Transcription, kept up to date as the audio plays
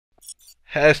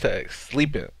Hashtag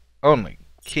sleeping on the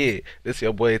kid. This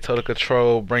your boy Total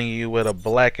Control bringing you with a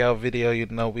blackout video. You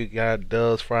know we got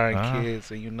Dubs frying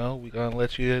kids, and you know we gonna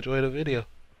let you enjoy the video.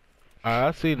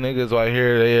 I see niggas right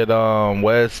here. They at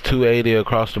West 280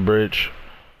 across the bridge.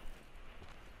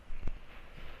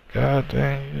 God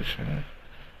dang this shit.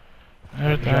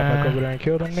 Everything. Drop back over there and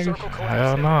kill them niggas?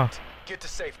 Hell no. Get to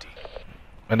safety.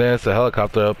 And then it's a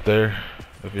helicopter up there.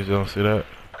 If you don't see that.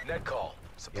 Net call.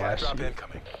 Supply drop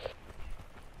incoming.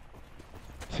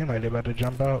 Seem like they about to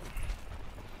jump out.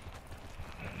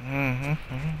 I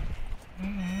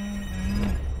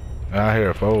hear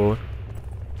a forward.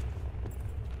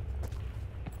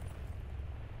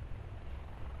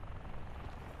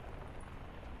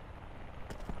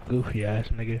 Goofy ass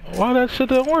nigga. Why that shit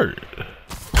didn't work?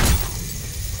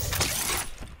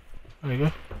 There you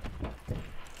go.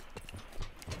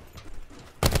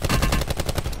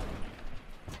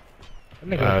 That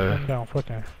nigga come down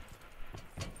fucking.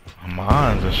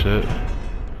 Mines and shit.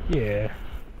 Yeah.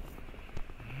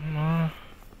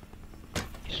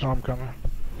 You saw him coming.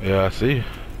 Yeah, I see.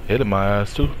 Hitting my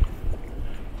ass too.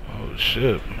 Oh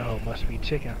shit. Oh, must be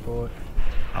chicken for it.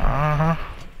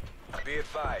 Be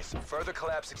advised, further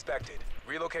collapse expected.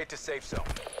 Relocate to safe zone.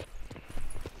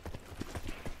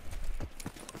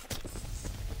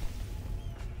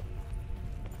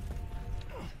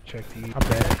 Check the. I'm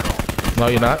bad. No,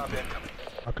 you're not.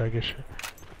 Okay, get shit.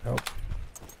 Nope.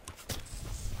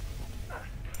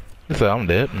 He said I'm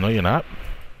dead. No, you're not.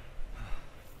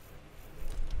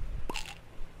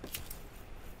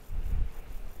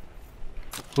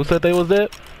 Who said they was dead?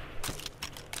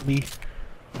 Me.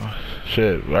 Oh,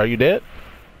 shit, are you dead?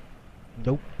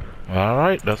 Nope.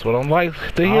 Alright, that's what I'm like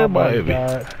to hear, baby.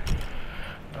 God.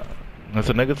 That's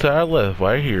a nigga to our left,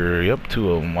 right here. Yep,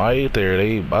 two of them right there.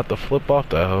 They about to flip off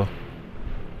that hoe.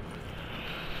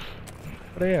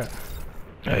 Where they at?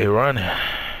 Hey, running.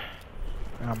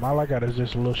 All I got is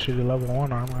just a little shitty level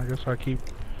 1 armor. I guess I keep.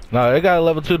 No, they got a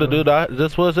level 2. The dude I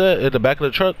just was at in the back of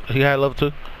the truck. He had level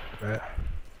 2. Yeah.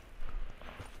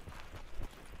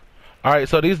 Alright,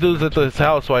 so these dudes at this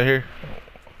house right here.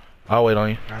 I'll wait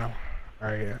on you.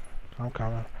 Alright, yeah. I'm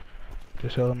coming.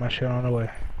 Just holding my shit on the way.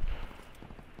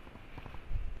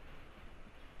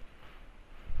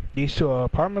 These two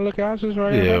apartment look houses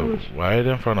right here? Yeah, right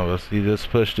in front of us. He just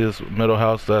pushed this middle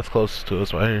house that's closest to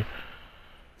us right here.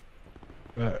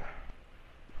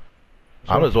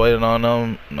 I'm just waiting on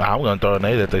them. I'm gonna throw a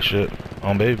nade at that shit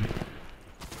on baby.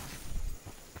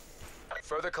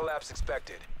 Further collapse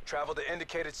expected. Travel to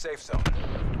indicated safe zone.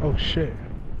 Oh shit.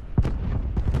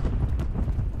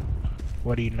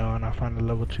 What do you know? And I find the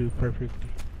level 2 perfectly.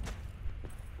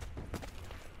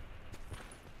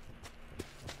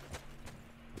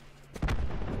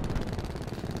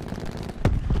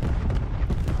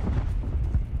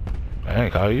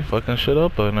 Dang, Kyle, you fucking shit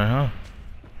up in there, huh?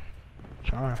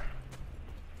 Trying.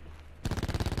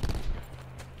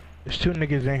 There's 2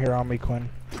 niggas in here on me, Quinn.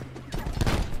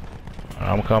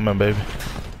 I'm coming, baby.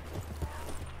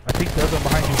 I think the other one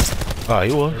behind you. Oh,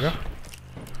 he was. There you go.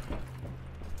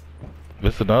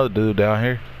 This another dude down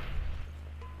here.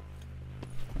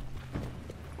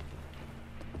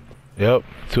 Yep,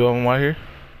 2 of them right here.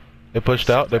 They pushed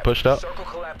out. They pushed out. Circle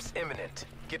collapse imminent.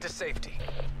 Get to safety.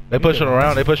 They pushing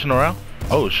around. They pushing around.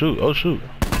 Oh shoot. Oh shoot.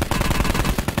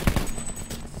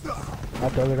 I'll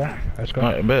throw that. Let's go.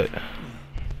 Alright, bet.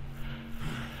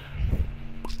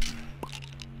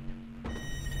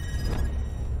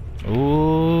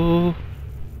 Ooh.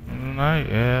 Night,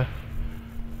 yeah.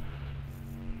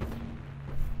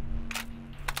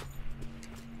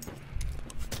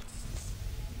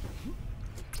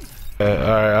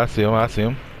 Alright, I see him. I see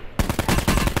him.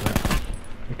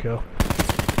 Good kill.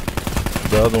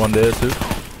 The other one dead too.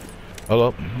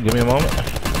 Hold up. Give me a moment.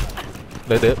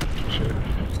 They dead. Shit.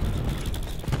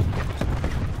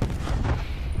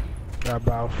 Got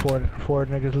about four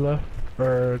niggas left.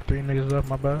 Or 3 niggas left,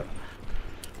 my bad.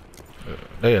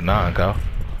 They at 9, Kyle.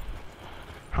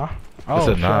 Huh? It's Oh, a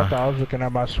shit, 9. I thought I was looking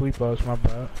at my sweet bugs, my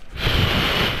bad.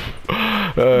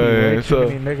 Hey, Way so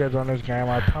too many niggas on this game,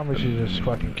 I promise you, just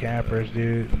fucking campers,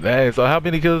 dude. dang, so how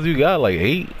many kills you got? Like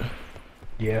 8?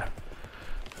 Yeah.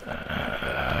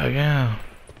 Yeah.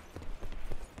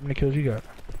 How many kills you got?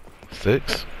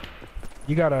 6.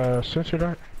 You got a sensor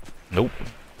dart? Nope.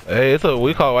 Hey, it's a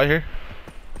we call right here.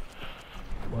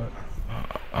 What?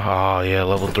 Oh yeah,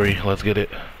 level 3. Let's get it.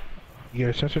 You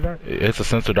get a sensor dart? It's a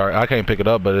sensor dart. I can't pick it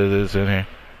up, but it is in here.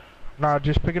 Nah,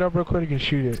 just pick it up real quick and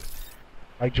shoot it.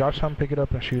 Like, drop something, pick it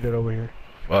up, and shoot it over here.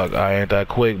 Fuck, I ain't that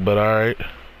quick, but alright.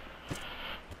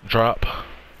 Drop.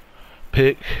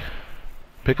 Pick.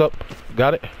 Pick up.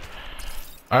 Got it.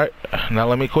 Alright, now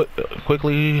let me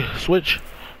quickly switch.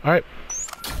 Alright.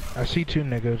 I see 2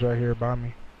 niggas right here by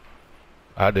me.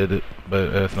 I did it,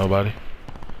 but that's nobody.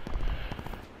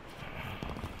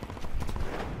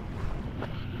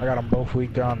 I got them both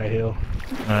weak down the hill.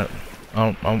 Alright,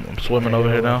 I'm swimming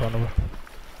over here now.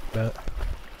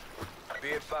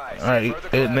 Alright,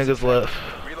 8 niggas left.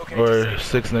 Or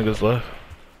 6 niggas left.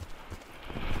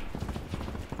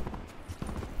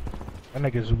 That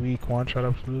nigga's weak, one shot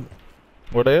absolute.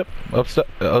 Where they up?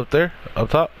 Up there? Up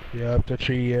top? Yeah, up the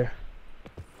tree, yeah.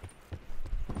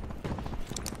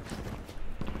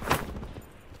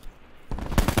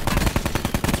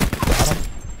 Got him.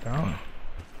 Down.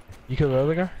 You killed the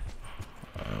other guy?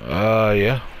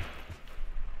 Yeah.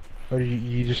 Or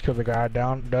you just killed the guy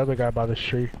down? The other guy by the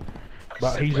tree.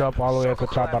 But he's up all the way at the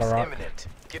top by the rock.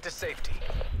 Get to safety.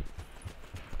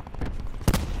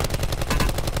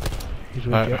 He's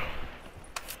weak, yep.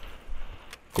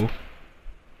 Cool.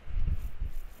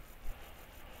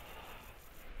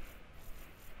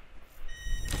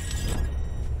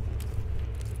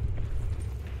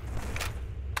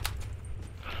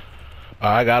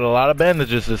 I got a lot of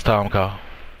bandages this time, Kyle.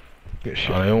 Good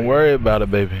shit. Don't even worry about it,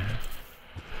 baby.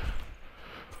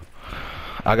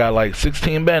 I got like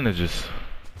 16 bandages.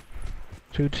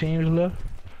 2 teams left?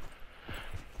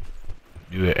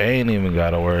 You ain't even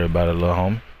gotta worry about it, little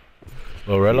homie.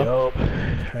 Lorello? Yup.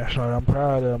 That's what I'm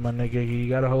proud of, my nigga. You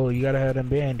gotta have them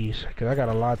bandies. Cause I got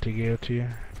a lot to give to you.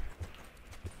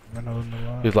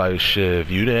 He's like, shit,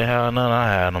 if you didn't have none, I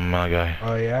had them, my guy.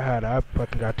 Oh yeah, I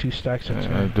fucking got 2 stacks of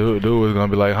them. Dude was gonna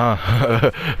be like,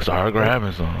 huh? Start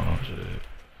grabbing some shit.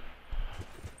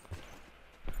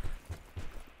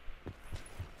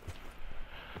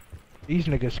 These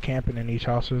niggas camping in these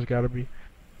houses gotta be.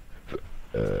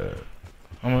 $1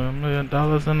 million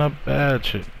in a bad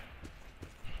shit.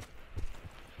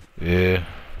 Yeah,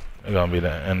 they're gonna be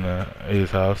that in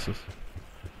these houses.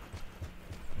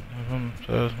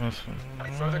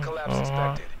 Further collapse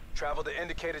expected. Travel to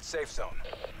indicated safe zone.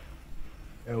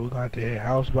 Yeah, we're gonna have to hit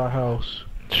house by house.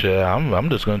 Shit, I'm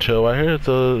just gonna chill right here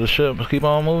till the shit keep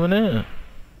on moving in.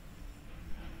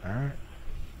 Alright.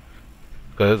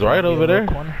 Cause it's right over there.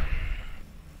 Corner.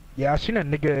 Yeah, I seen a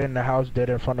nigga in the house dead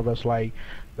in front of us, like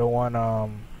the one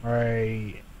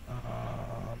right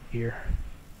here.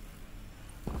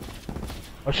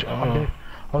 Oh shit, I'm dead.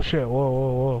 Oh shit,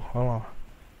 whoa, hold on.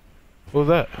 What was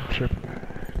that? I'm tripping.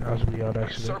 That was me,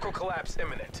 that shit. Circle collapse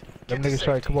imminent. Them niggas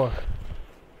like, come on.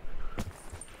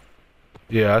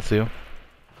 Yeah, I see them.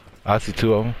 I see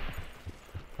 2 of them.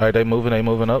 Alright, they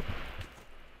moving up.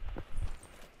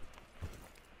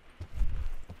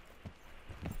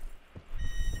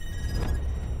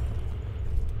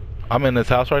 I'm in this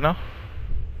house right now.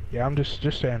 Yeah, I'm just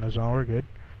staying in the zone, we're good.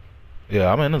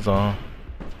 Yeah, I'm in the zone.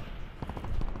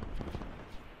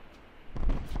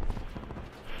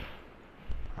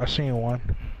 I seen one.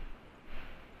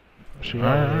 She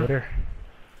right over there.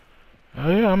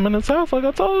 Oh yeah, I'm in this house like I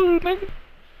told you, nigga.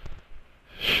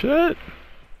 Shit.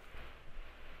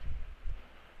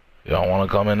 Y'all wanna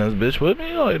come in this bitch with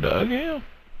me? Like that again?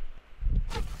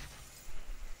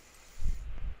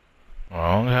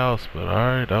 Wrong house, but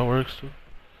alright, that works too.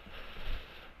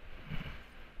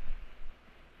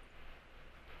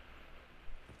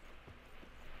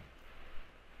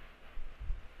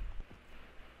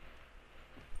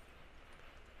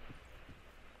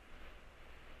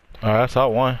 Alright, I saw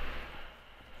one.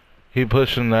 He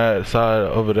pushing that side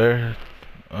over there.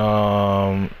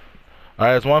 Alright,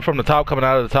 there's one from the top coming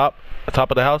out of the top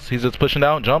of the house. He's just pushing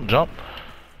down. Jump. How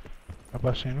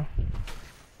about seeing him?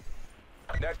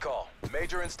 Net call.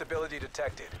 Major instability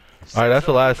detected. Alright, that's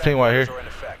the last team right here.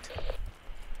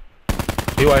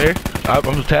 He right here.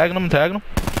 I'm tagging him.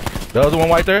 The other one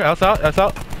right there. Outside.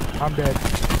 I'm dead.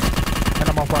 And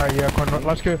I'm on fire. Yeah, corner.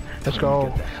 Let's go. Let's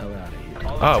go.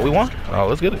 Oh, we won? Oh,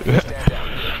 let's get it.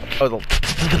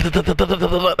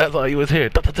 That's all he was here.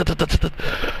 It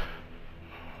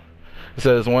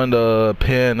says when the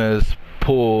pin is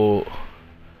pulled,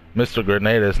 Mr.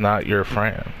 Grenade is not your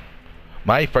friend.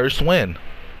 My first win.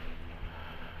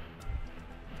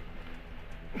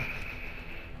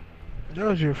 That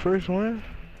was your first win?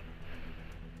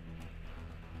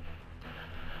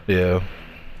 Yeah.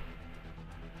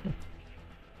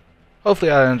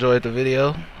 Hopefully I enjoyed the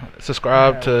video.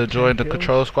 Subscribe to join the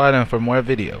Control Squad and for more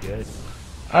videos.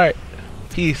 Alright.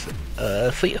 Peace.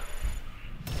 See ya.